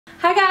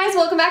Hi guys,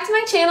 welcome back to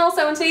my channel.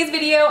 So in today's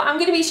video, I'm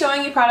going to be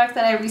showing you products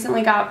that I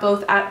recently got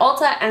both at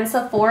Ulta and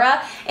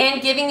Sephora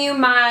and giving you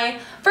my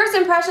first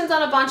impressions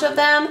on a bunch of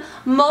them.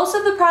 Most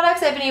of the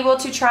products I've been able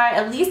to try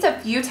at least a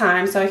few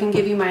times, so I can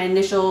give you my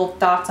initial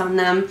thoughts on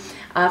them.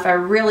 If I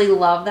really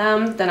love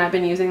them, then I've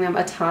been using them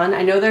a ton.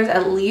 I know there's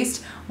at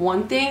least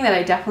one thing that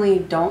I definitely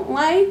don't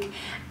like,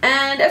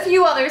 and a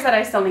few others that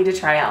I still need to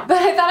try out.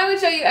 But I thought I would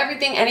show you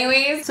everything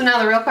anyways. So now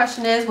the real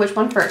question is, which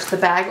one first, the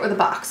bag or the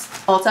box?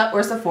 Ulta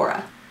or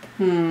Sephora?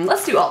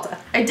 Let's do Ulta.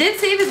 I did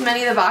save as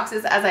many of the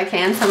boxes as I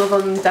can. Some of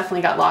them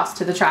definitely got lost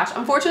to the trash,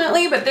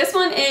 unfortunately, but this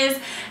one is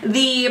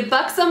the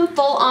Buxom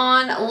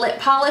Full-On Lip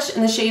Polish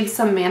in the shade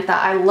Samantha.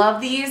 I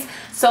love these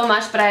so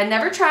much, but I had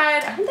never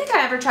tried, I don't think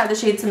I ever tried the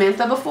shade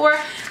Samantha before.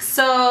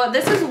 So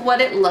this is what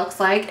it looks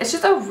like. It's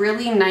just a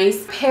really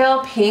nice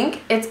pale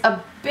pink. It's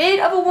a bit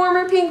of a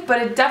warmer pink,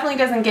 but it definitely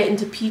doesn't get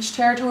into peach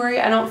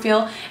territory, I don't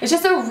feel. It's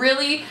just a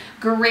really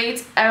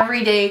great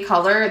everyday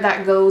color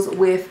that goes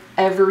with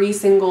every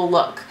single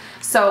look.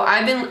 So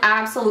I've been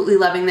absolutely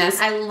loving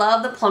this. I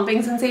love the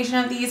plumping sensation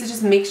of these. It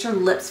just makes your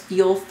lips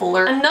feel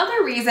fuller.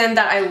 Another reason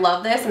that I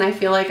love this, and I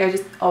feel like I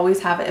just always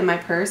have it in my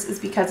purse, is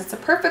because it's a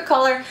perfect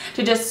color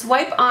to just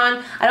swipe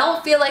on. I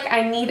don't feel like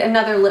I need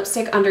another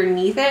lipstick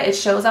underneath it. It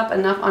shows up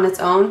enough on its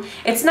own.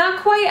 It's not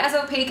quite as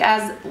opaque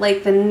as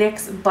like the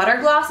NYX Butter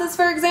Glosses,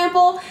 for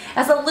example. It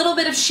has a little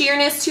bit of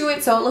sheerness to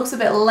it, so it looks a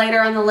bit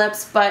lighter on the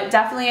lips, but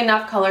definitely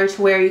enough color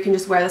to where you can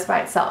just wear this by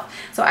itself.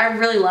 So I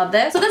really love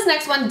this. So this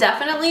next one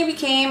definitely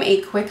became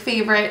a quick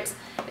favorite.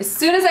 As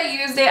soon as I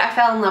used it, I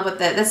fell in love with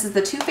it. This is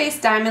the Too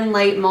Faced Diamond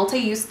Light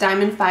Multi-Use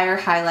Diamond Fire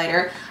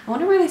Highlighter. I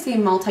wonder why they say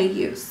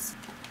multi-use.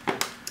 I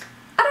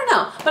don't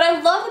know, but I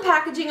love the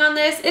packaging on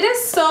this. It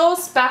is so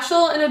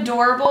special and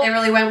adorable. They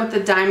really went with the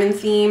diamond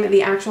theme.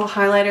 The actual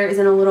highlighter is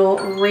in a little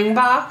ring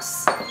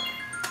box.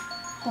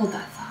 Hold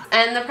that thought.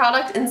 And the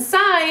product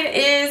inside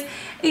is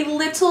a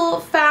little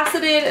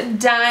faceted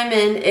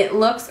diamond. It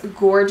looks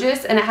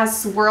gorgeous, and it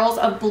has swirls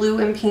of blue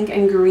and pink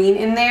and green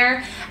in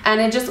there, and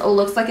it just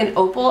looks like an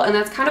opal, and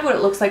that's kind of what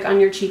it looks like on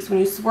your cheeks when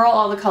you swirl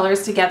all the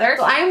colors together.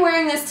 So I am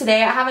wearing this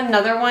today. I have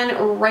another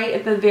one right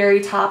at the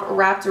very top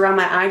wrapped around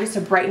my eye just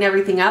to brighten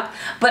everything up,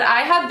 but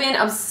I have been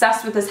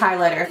obsessed with this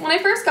highlighter. When I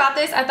first got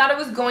this, I thought it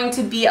was going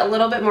to be a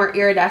little bit more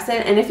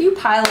iridescent, and if you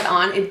pile it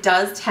on, it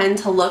does tend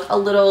to look a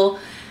little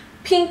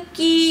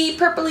pinky,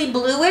 purpley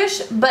bluish,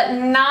 but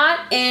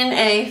not in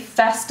a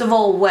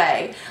festival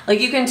way.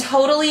 Like, you can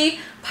totally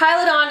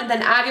pile it on and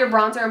then add your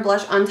bronzer and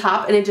blush on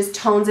top, and it just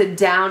tones it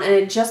down, and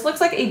it just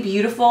looks like a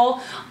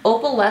beautiful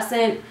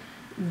opalescent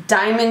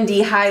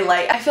diamondy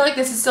highlight. I feel like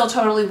this is still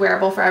totally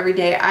wearable for every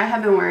day. I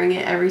have been wearing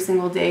it every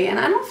single day, and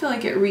I don't feel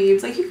like it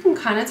reads, like, you can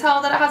kind of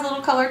tell that it has a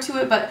little color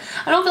to it, but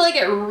I don't feel like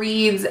it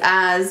reads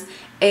as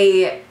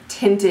a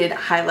tinted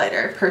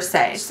highlighter per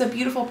se. It's just a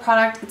beautiful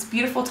product. It's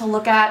beautiful to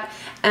look at,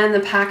 and the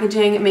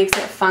packaging makes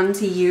it fun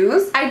to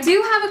use. I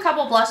do have a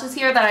couple blushes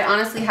here that I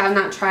honestly have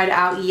not tried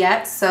out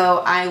yet,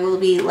 so I will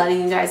be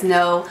letting you guys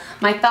know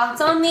my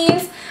thoughts on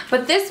these.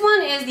 But this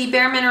one is the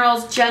Bare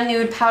Minerals Gen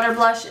Nude Powder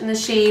Blush in the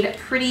shade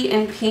Pretty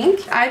in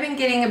Pink. I've been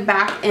getting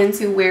back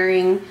into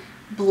wearing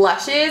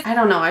blushes. I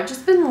don't know, I've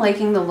just been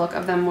liking the look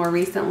of them more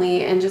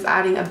recently and just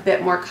adding a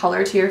bit more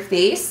color to your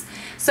face.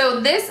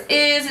 So this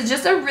is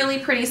just a really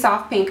pretty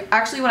soft pink.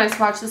 Actually, when I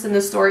swatched this in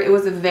the store, it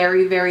was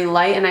very, very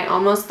light, and I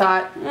almost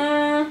thought,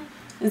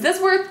 is this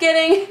worth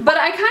getting? But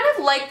I kind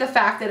of like the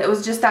fact that it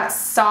was just that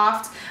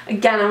soft,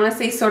 again, I want to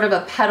say sort of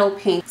a petal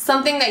pink.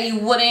 Something that you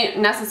wouldn't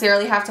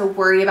necessarily have to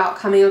worry about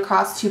coming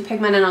across too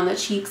pigmented on the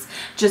cheeks.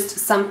 Just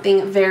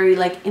something very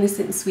like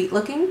innocent and sweet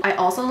looking. I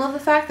also love the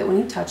fact that when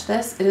you touch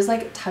this, it is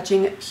like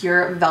touching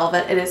pure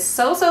velvet. It is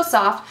so, so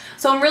soft.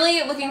 So I'm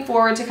really looking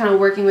forward to kind of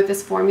working with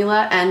this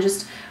formula and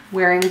just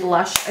wearing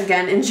blush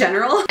again in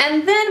general.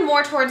 And then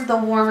more towards the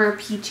warmer,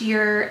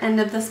 peachier end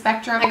of the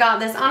spectrum, I got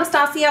this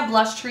Anastasia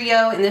blush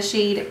trio in the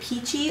shade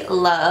Peachy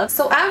Love.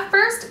 So at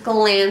first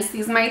glance,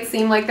 these might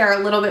seem like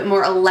they're a little bit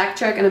more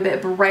electric and a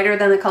bit brighter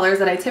than the colors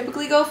that I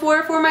typically go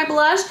for my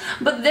blush,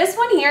 but this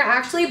one here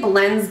actually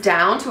blends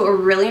down to a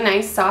really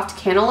nice soft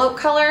cantaloupe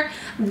color.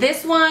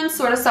 This one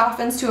sort of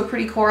softens to a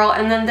pretty coral,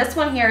 and then this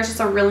one here is just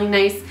a really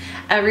nice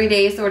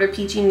everyday sort of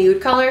peachy nude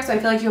color. So I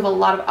feel like you have a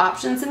lot of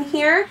options in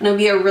here, and it'll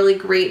be a really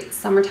great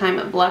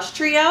summertime blush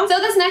trio. So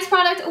this next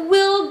product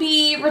will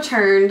be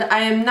returned. I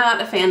am not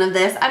a fan of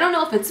this. I don't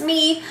know if it's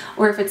me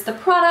or if it's the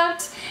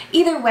product.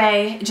 Either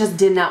way, it just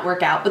did not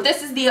work out. But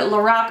this is the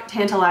Lorac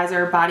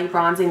Tantalizer Body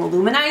Bronzing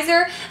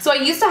Luminizer. So I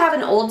used to have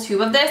an old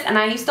tube of this, and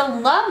I used to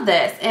love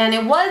this, and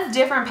it was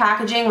different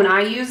packaging when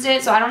I used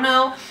it, so I don't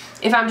know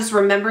if I'm just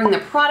remembering the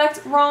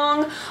product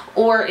wrong,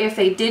 or if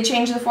they did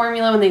change the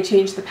formula when they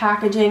changed the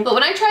packaging. But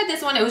when I tried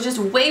this one, it was just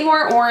way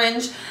more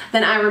orange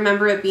than I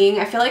remember it being.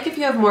 I feel like if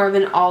you have more of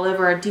an olive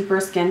or a deeper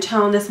skin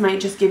tone, this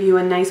might just give you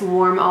a nice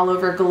warm all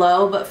over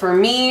glow, but for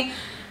me,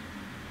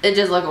 it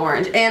just looked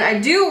orange. And I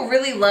do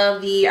really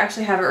love the, I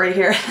actually have it right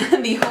here,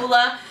 the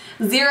Hoola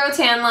Zero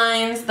tan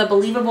lines, the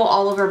Believable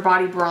All Over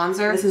Body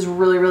Bronzer. This is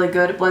really, really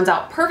good. It blends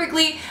out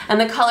perfectly, and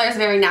the color is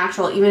very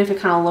natural, even if it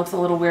kind of looks a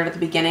little weird at the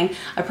beginning.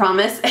 I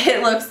promise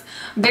it looks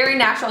very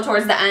natural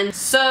towards the end.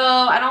 So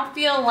I don't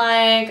feel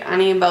like I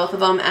need both of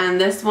them, and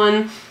this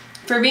one,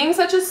 for being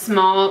such a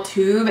small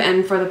tube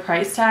and for the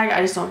price tag,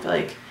 I just don't feel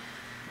like,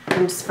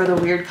 and just for the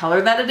weird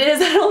color that it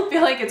is, I don't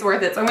feel like it's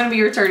worth it. So I'm going to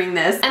be returning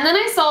this. And then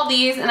I saw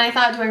these and I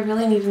thought, do I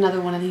really need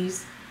another one of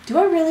these? Do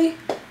I really?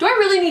 Do I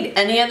really need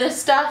any of this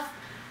stuff?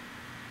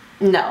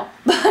 No.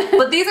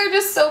 But these are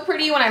just so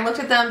pretty. When I looked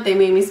at them, they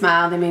made me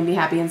smile, they made me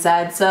happy and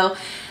sad. So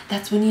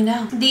that's when you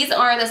know. These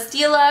are the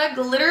Stila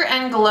Glitter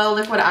and Glow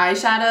Liquid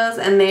Eyeshadows,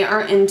 and they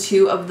are in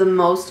two of the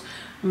most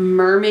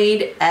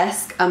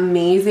mermaid-esque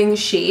amazing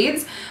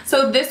shades.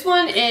 So this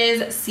one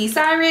is Sea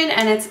Siren,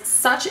 and it's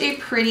such a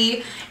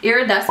pretty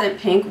iridescent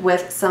pink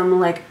with some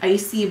like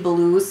icy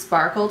blue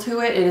sparkle to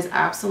it. It is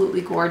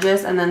absolutely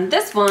gorgeous. And then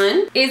this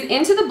one is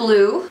Into the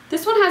Blue.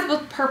 This one has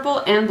both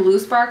purple and blue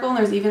sparkle, and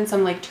there's even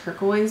some like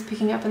turquoise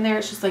picking up in there.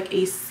 It's just like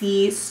a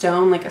sea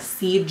stone, like a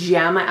sea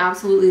gem. I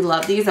absolutely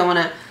love these. I want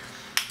to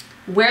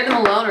wear them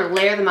alone or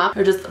layer them up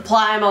or just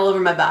apply them all over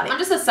my body. I'm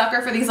just a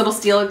sucker for these little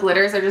Stila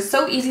glitters. They're just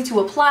so easy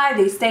to apply.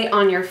 They stay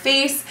on your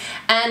face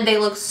and they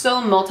look so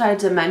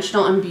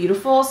multi-dimensional and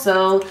beautiful.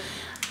 So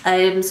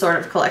I'm sort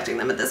of collecting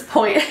them at this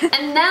point.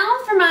 And now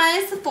for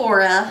my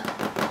Sephora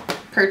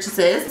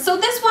purchases. So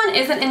this one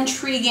is an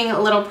intriguing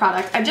little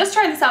product. I just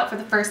tried this out for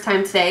the first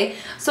time today.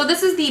 So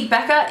this is the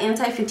Becca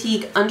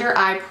Anti-Fatigue Under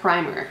Eye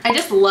Primer. I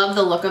just love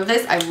the look of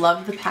this. I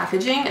love the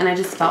packaging, and I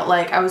just felt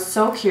like I was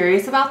so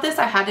curious about this.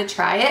 I had to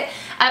try it.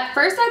 At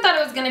first I thought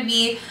it was going to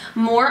be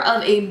more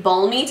of a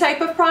balmy type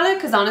of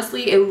product, because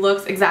honestly it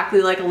looks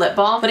exactly like a lip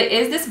balm, but it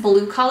is this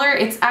blue color.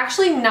 It's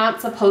actually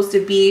not supposed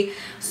to be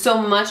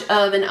so much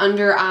of an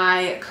under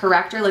eye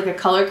corrector, like a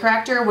color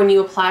corrector. When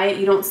you apply it,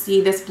 you don't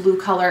see this blue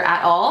color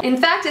at all. In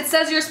fact, it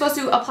says you're supposed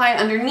to apply it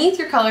underneath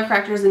your color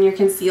correctors and your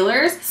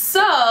concealers.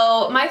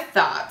 So my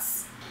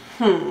thoughts.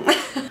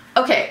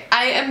 Okay,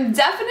 I am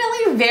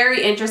definitely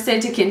very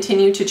interested to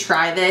continue to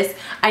try this.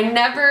 I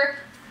never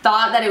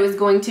thought that it was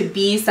going to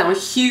be some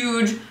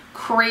huge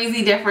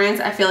crazy difference.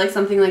 I feel like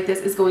something like this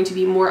is going to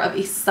be more of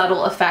a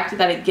subtle effect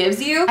that it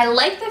gives you. I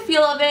like the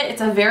feel of it.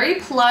 It's a very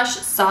plush,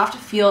 soft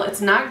feel.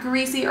 It's not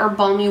greasy or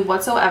balmy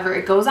whatsoever.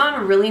 It goes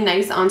on really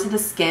nice onto the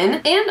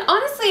skin. And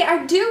honestly,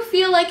 I do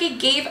feel like it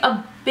gave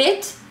a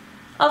bit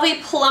of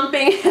a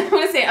plumping, I'm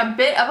gonna say a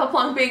bit of a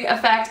plumping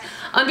effect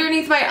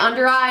underneath my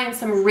under eye and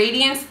some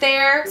radiance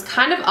there. It's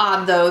kind of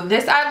odd though.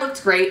 This eye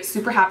looked great,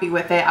 super happy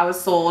with it. I was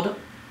sold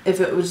if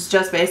it was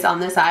just based on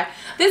this eye.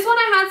 This one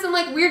I had some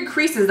like weird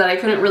creases that I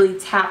couldn't really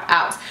tap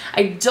out.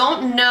 I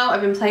don't know,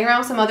 I've been playing around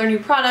with some other new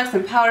products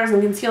and powders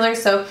and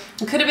concealers, so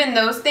it could have been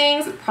those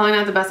things. Probably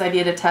not the best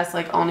idea to test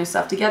like all new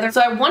stuff together.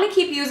 So I want to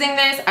keep using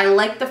this. I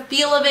like the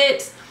feel of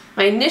it.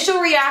 My initial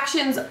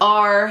reactions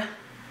are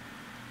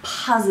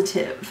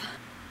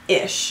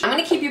positive-ish. I'm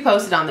gonna keep you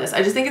posted on this.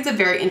 I just think it's a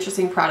very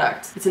interesting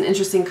product. It's an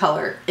interesting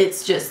color.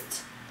 It's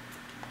just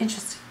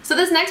interesting. So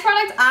this next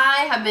product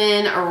I have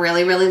been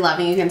really, really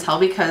loving. You can tell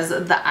because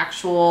the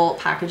actual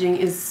packaging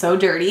is so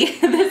dirty.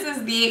 This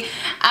is the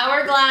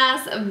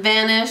Hourglass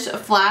Vanish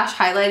Flash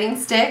Highlighting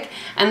Stick,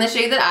 and the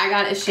shade that I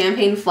got is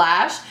Champagne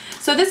Flash.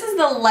 So this is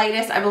the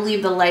lightest, I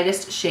believe the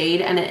lightest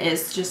shade, and it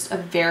is just a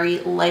very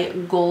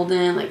light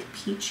golden, like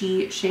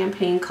peachy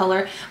champagne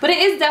color, but it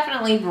is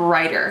definitely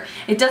brighter.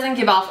 It doesn't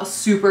give off a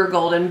super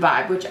golden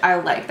vibe, which I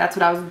like. That's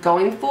what I was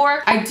going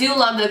for. I do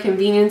love the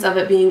convenience of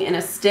it being in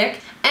a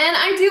stick, and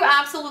I do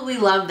absolutely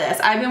love this.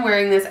 I've been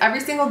wearing this every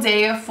single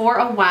day for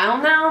a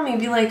while now,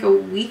 maybe like a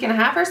week and a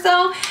half or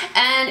so,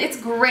 and it's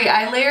great.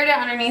 I layered it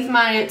underneath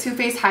my Too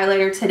Faced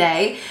highlighter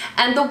today,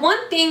 and the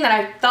one thing that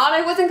I thought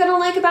I wasn't gonna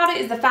like about it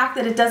is the fact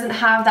that it doesn't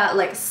have that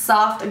like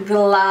soft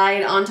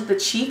glide onto the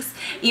cheeks.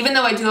 Even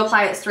though I do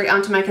apply it straight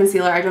onto my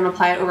concealer, I don't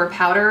apply it over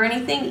powder or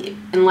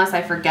anything unless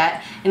I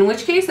forget, in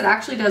which case it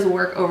actually does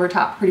work over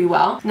top pretty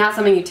well. Not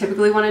something you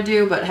typically want to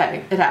do, but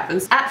hey, it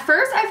happens. At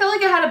first I felt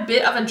like it had a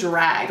bit of a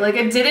drag, like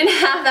it didn't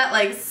have that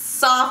like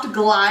soft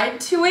glide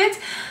to it.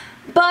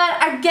 But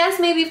I guess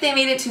maybe if they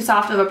made it too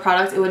soft of a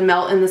product, it would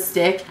melt in the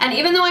stick. And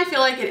even though I feel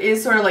like it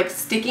is sort of like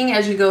sticking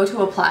as you go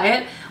to apply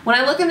it, when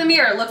I look in the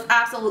mirror, it looks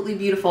absolutely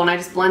beautiful, and I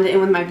just blend it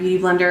in with my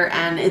beauty blender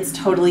and it's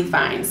totally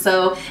fine.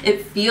 So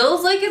it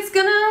feels like it's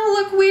gonna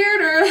look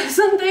weird or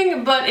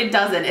something, but it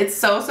doesn't. It's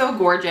so, so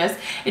gorgeous.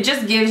 It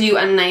just gives you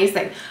a nice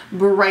like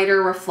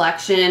brighter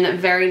reflection,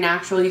 very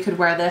natural. You could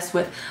wear this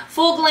with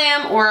full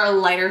glam or a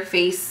lighter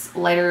face,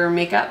 lighter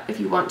makeup if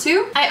you want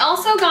to. I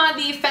also got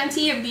the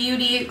Fenty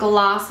Beauty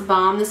Gloss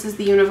Bomb. This is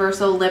the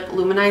Universal Lip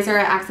Luminizer.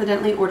 I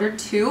accidentally ordered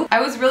two.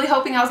 I was really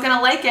hoping I was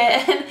gonna like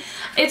it, and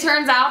it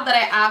turns out that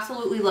I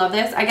absolutely absolutely love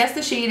this. I guess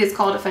the shade is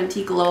called a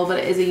Fenty Glow, but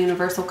it is a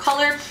universal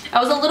color.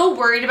 I was a little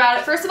worried about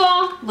it. First of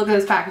all, look at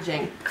this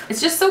packaging.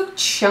 It's just so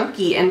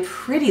chunky and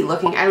pretty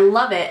looking. I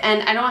love it,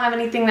 and I don't have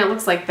anything that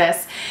looks like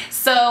this.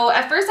 So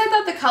at first I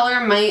thought the color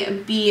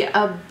might be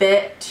a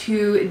bit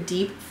too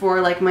deep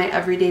for like my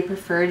everyday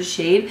preferred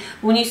shade.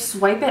 When you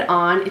swipe it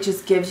on, it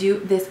just gives you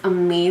this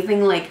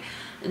amazing like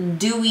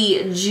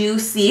dewy,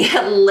 juicy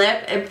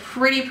lip, a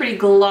pretty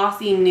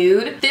glossy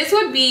nude. This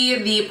would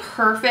be the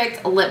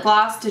perfect lip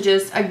gloss to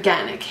just,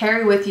 again,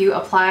 carry with you,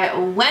 apply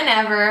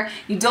whenever.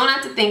 You don't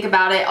have to think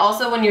about it.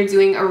 Also, when you're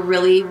doing a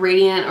really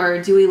radiant or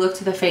dewy look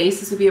to the face,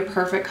 this would be a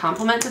perfect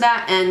complement to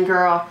that. And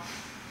girl,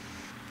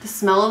 the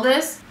smell of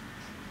this,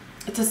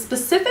 it's a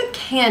specific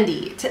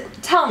candy.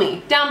 Tell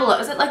me down below,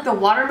 is it like the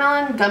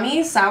watermelon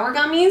gummies, sour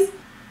gummies?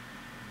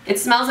 It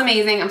smells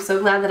amazing. I'm so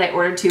glad that I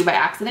ordered 2 by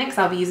accident because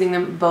I'll be using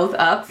them both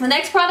up. The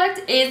next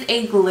product is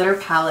a glitter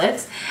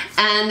palette,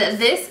 and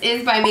this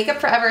is by Makeup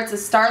Forever. It's a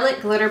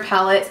Starlit glitter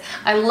palette.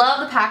 I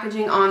love the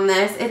packaging on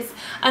this. It's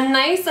a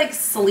nice like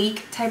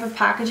sleek type of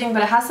packaging,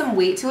 but it has some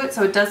weight to it,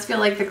 so it does feel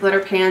like the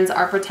glitter pans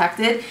are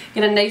protected.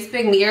 Get a nice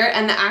big mirror,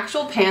 and the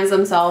actual pans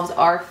themselves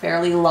are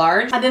fairly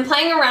large. I've been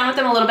playing around with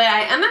them a little bit.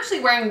 I am actually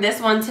wearing this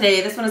one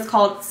today. This one is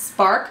called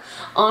Spark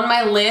on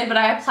my lid, but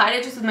I applied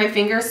it just with my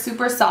fingers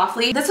super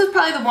softly. This was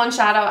probably the one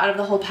shadow out of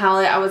the whole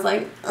palette I was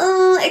like,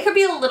 it could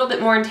be a little bit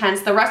more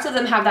intense. The rest of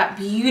them have that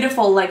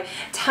beautiful like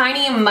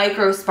tiny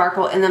micro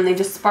sparkle in them. They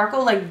just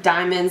sparkle like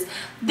diamonds.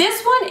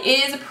 This one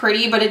is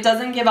pretty, but it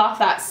doesn't give off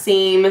that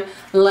same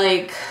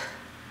like,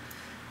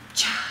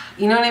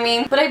 you know what I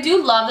mean? But I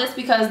do love this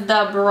because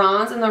the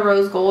bronze and the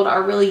rose gold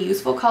are really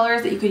useful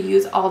colors that you could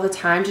use all the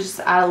time to just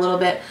add a little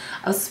bit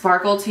of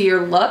sparkle to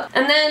your look.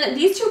 And then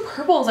these 2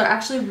 purples are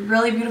actually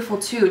really beautiful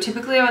too.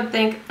 Typically I would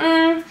think,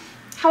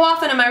 how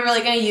often am I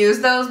really going to use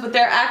those? But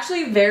they're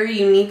actually very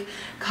unique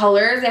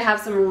colors. They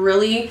have a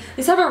really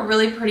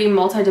pretty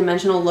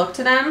multi-dimensional look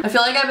to them. I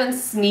feel like I've been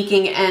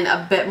sneaking in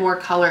a bit more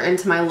color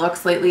into my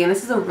looks lately, and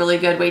this is a really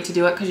good way to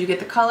do it because you get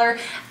the color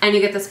and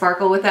you get the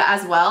sparkle with it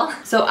as well.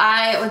 So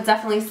I would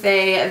definitely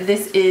say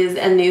this is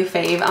a new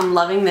fave. I'm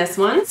loving this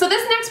one. So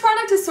this next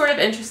product is sort of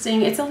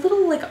interesting. It's a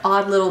little like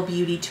odd little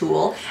beauty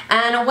tool,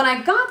 and when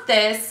I got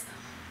this,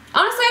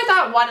 honestly, I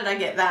thought, why did I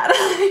get that?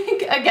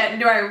 Again,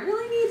 do I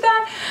really need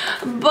that?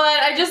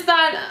 But I just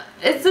thought,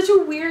 it's such a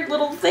weird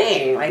little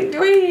thing. Like,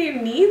 do I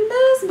need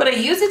this? But I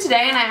used it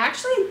today and I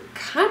actually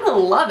kind of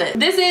love it.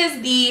 This is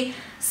the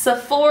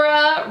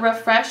Sephora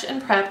Refresh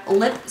and Prep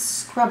Lip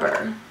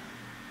Scrubber.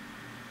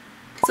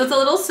 So it's a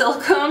little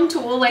silicone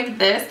tool like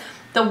this.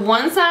 The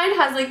one side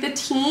has like the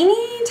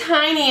teeny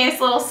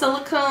tiniest little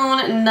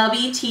silicone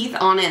nubby teeth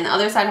on it, and the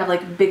other side have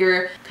like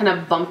bigger, kind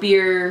of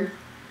bumpier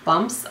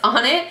bumps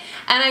on it.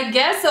 And I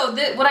guess so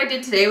what I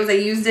did today was I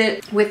used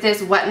it with this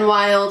Wet n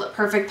Wild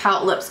Perfect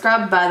Pout Lip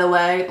Scrub. By the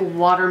way,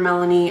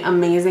 watermelony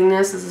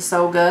amazingness. This is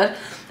so good.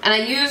 And I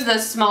used the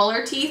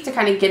smaller teeth to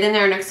kind of get in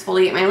there and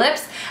exfoliate my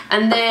lips.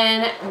 And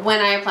then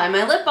when I applied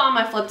my lip balm,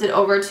 I flipped it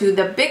over to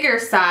the bigger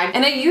side,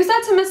 and I used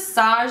that to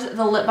massage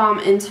the lip balm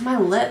into my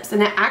lips,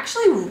 and it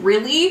actually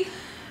really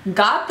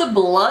got the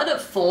blood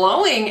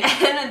flowing,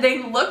 and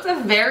they looked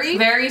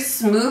very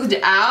smoothed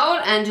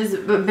out and just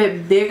a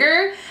bit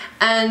bigger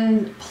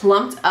and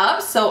plumped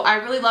up. So I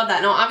really love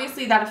that. Now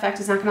obviously that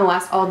effect is not going to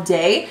last all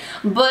day,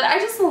 but I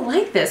just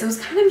like this. It was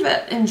kind of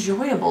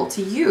enjoyable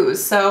to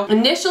use. So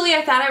initially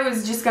I thought I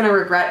was just going to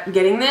regret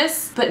getting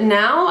this, but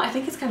now I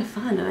think it's kind of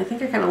fun and I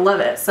think I kind of love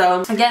it.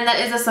 So again, that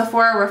is a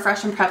Sephora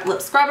Refresh and Prep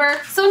Lip Scrubber.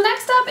 So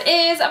next up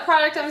is a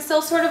product I'm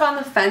still sort of on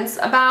the fence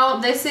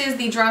about. This is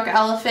the Drunk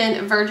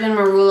Elephant Virgin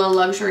Marula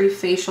Luxury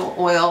Facial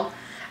Oil.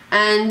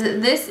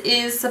 And this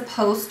is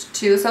supposed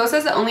to, so it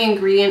says the only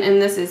ingredient in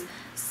this is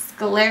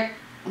Sclerocaria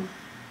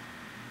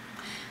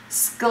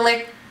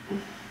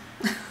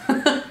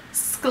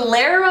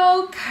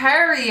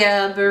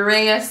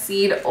Berea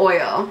seed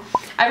oil.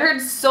 I've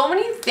heard so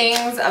many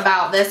things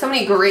about this, so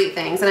many great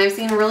things, and I've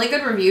seen really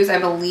good reviews, I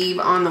believe,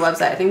 on the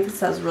website. I think this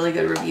has really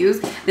good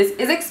reviews. This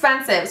is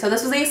expensive, so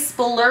this was a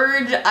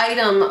splurge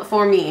item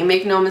for me,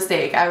 make no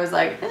mistake. I was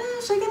like,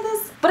 should I get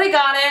this? But I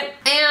got it,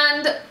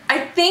 and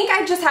I think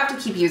I just have to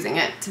keep using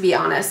it, to be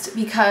honest,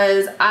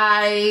 because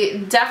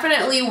I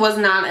definitely was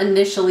not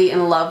initially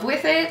in love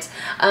with it.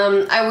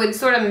 I would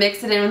sort of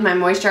mix it in with my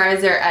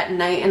moisturizer at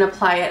night and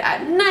apply it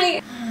at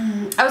night.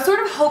 I was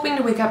sort of hoping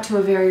to wake up to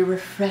a very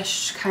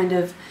refreshed kind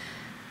of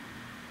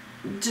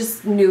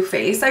just new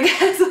face, I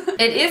guess.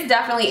 It is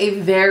definitely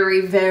a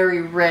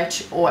very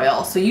rich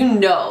oil, so you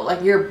know,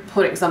 like, you're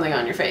putting something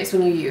on your face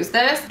when you use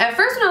this. At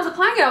first when I was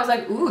applying it, I was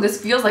like, ooh,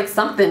 this feels like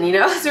something, you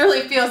know? This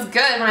really feels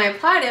good when I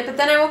applied it, but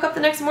then I woke up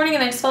the next morning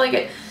and I just felt like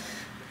it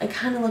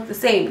kind of looked the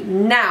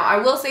same. Now, I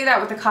will say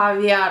that with the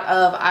caveat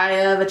of I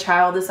have a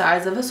child the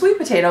size of a sweet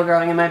potato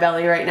growing in my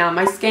belly right now.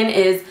 My skin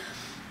is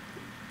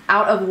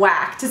out of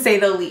whack, to say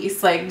the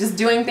least. Like, just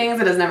doing things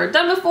it has never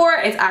done before.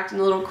 It's acting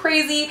a little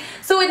crazy.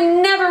 So it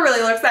never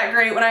really looks that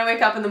great when I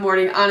wake up in the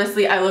morning.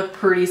 Honestly, I look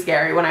pretty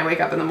scary when I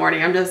wake up in the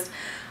morning. I'm just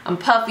I'm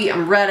puffy,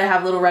 I'm red, I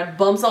have little red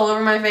bumps all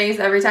over my face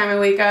every time I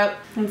wake up.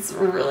 It's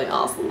really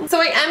awesome.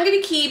 So I am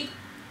gonna keep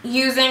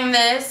using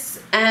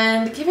this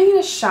and giving it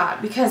a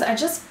shot because I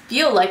just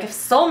feel like if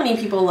so many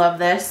people love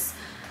this,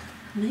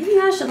 maybe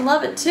I should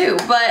love it too.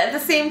 But at the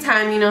same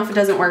time, you know, if it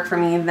doesn't work for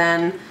me,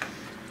 then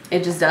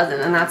it just doesn't,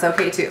 and that's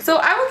okay too. So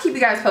I will keep you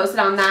guys posted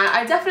on that.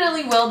 I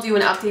definitely will do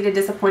an updated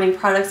disappointing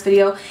products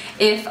video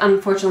if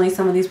unfortunately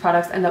some of these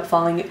products end up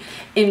falling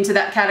into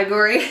that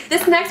category.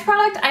 This next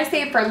product I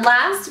saved for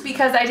last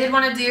because I did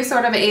want to do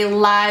sort of a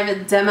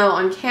live demo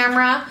on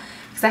camera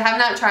because I have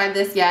not tried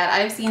this yet.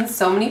 I've seen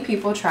so many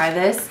people try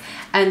this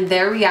and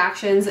their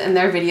reactions and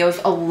their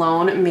videos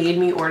alone made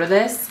me order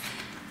this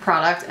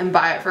product and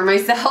buy it for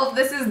myself.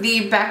 This is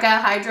the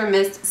Becca Hydra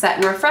Mist Set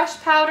and Refresh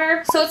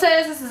Powder. So it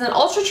says this is an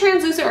ultra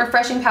translucent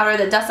refreshing powder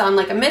that dusts on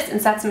like a mist and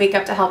sets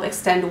makeup to help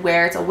extend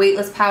wear. It's a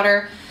weightless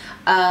powder.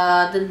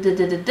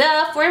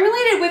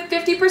 Formulated with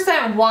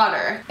 50%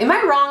 water. Am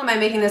I wrong? Am I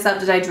making this up?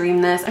 Did I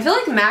dream this? I feel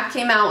like MAC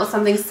came out with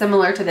something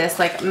similar to this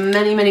like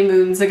many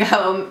moons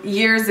ago,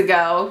 years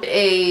ago.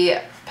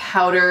 A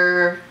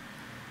powder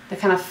that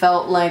kind of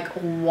felt like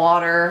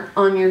water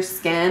on your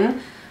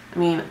skin. I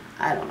mean,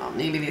 I don't know,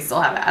 maybe they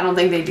still have it. I don't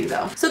think they do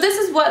though. So this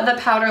is what the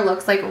powder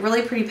looks like,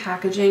 really pretty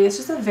packaging. It's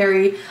just a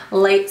very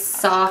light,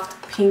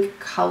 soft pink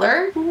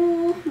color.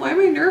 Ooh, why am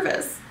I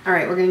nervous? All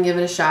right, we're gonna give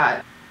it a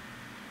shot.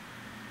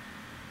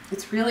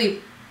 It's really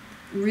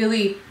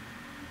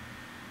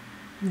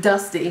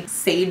dusty.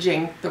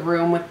 Saging the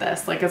room with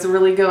this. Like it's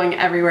really going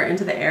everywhere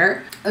into the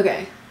air.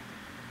 Okay.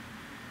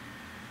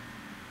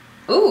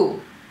 Ooh.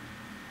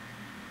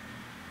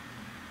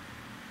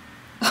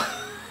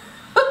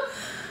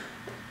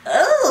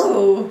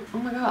 Oh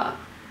my god.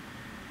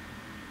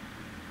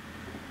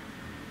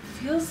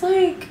 Feels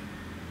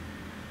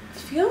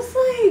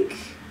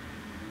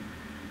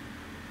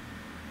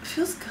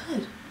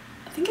good.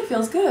 I think it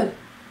feels good.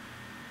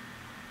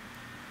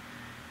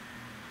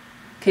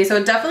 Okay, so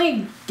it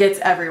definitely gets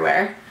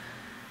everywhere.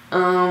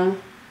 But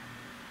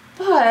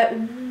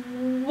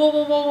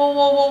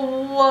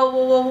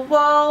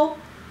whoa.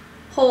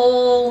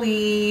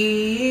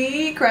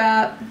 Holy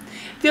crap.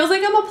 Feels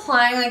like I'm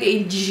applying like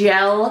a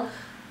gel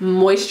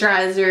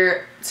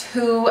moisturizer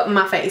to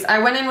my face. I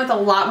went in with a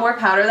lot more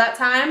powder that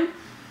time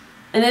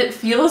and it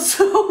feels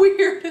so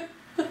weird.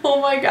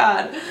 Oh my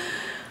god.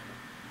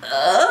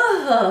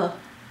 Ugh.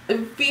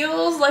 It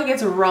feels like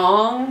it's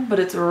wrong, but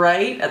it's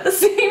right at the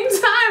same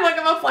time. Like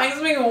I'm applying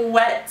something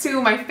wet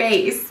to my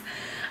face.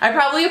 I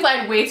probably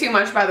applied way too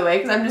much, by the way,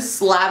 because I'm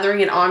just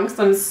slathering it on because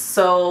I'm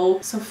so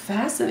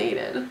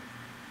fascinated.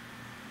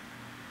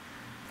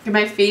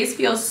 My face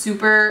feels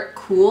super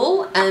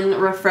cool and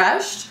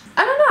refreshed.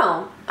 I don't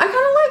know. I kind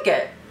of like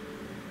it.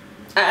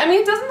 I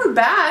mean, it doesn't look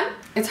bad.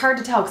 It's hard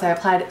to tell because I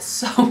applied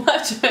so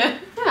much of it.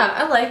 Yeah,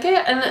 I like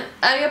it. And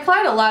I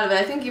applied a lot of it.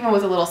 I think even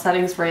with a little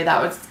setting spray that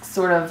would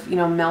sort of, you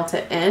know, melt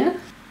it in.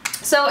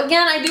 So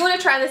again, I do want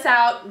to try this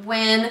out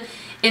when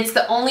it's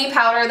the only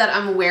powder that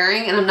I'm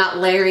wearing and I'm not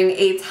layering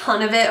a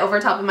ton of it over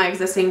top of my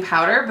existing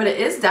powder, but it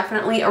is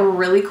definitely a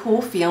really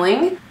cool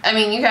feeling. I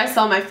mean, you guys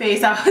saw my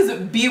face. I was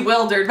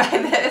bewildered by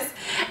this.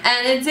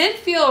 And it did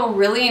feel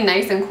really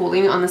nice and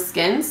cooling on the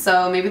skin,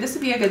 so maybe this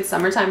would be a good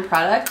summertime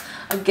product.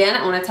 Again,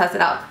 I want to test it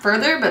out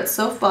further, but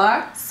so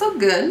far, so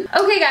good.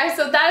 Okay guys,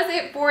 so that is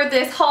it for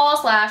this haul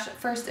slash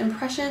first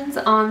impressions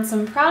on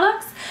some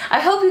products. I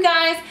hope you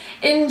guys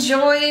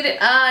enjoyed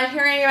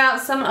hearing about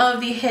some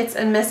of the hits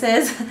and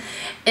misses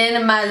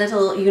in my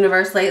little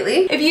universe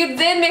lately. If you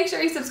did, make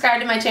sure you subscribe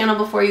to my channel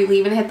before you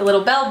leave and hit the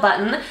little bell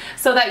button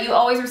so that you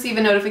always receive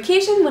a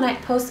notification when I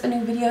post a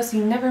new video so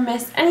you never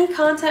miss any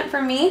content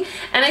from me.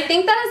 And I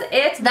think that is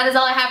it. That is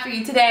all I have for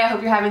you today. I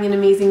hope you're having an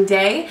amazing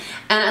day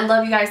and I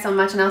love you guys so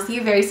much and I'll see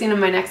you very soon in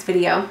my next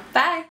video. Bye!